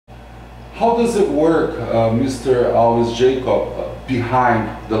How does it work, Mr. Alves Jacob, behind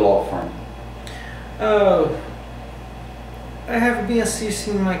the law firm? I have been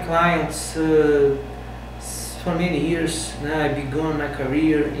assisting my clients for many years. I began my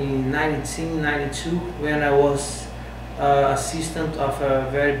career in 1992 when I was assistant of a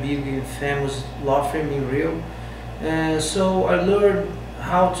very big and famous law firm in Rio. So I learned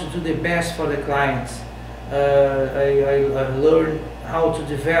how to do the best for the clients. I learned how to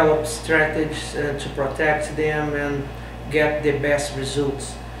develop strategies to protect them and get the best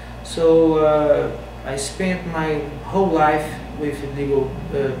results. So I spent my whole life with legal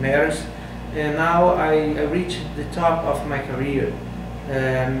matters, and now I reached the top of my career.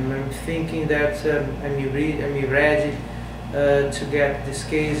 I'm thinking that I'm ready to get these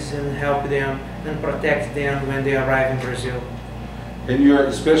cases and help them and protect them when they arrive in Brazil. And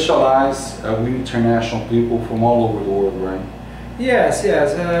you're specialized with international people from all over the world, right? Yes.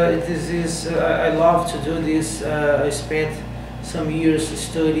 I love to do this. I spent some years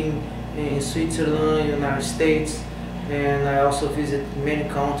studying in Switzerland, United States, and I also visit many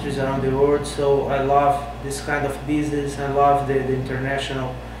countries around the world. So I love this kind of business. I love the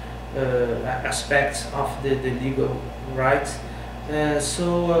international aspects of the legal rights.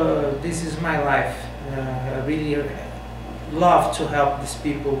 So this is my life. I really love to help these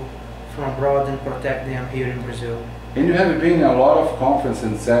people from abroad and protect them here in Brazil. And you have been in a lot of conferences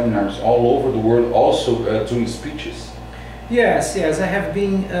and seminars all over the world, also doing speeches. Yes, I have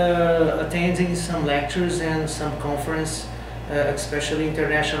been attending some lectures and some conference, especially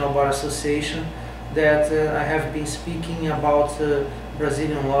International Bar Association, that I have been speaking about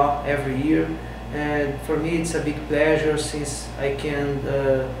Brazilian law every year. And for me it's a big pleasure, since I can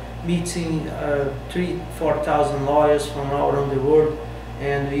meeting 3,000–4,000 lawyers from all around the world,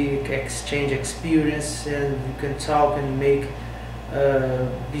 and we exchange experience and we can talk and make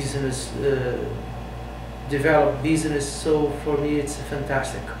business, develop business. So for me it's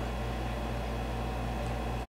fantastic.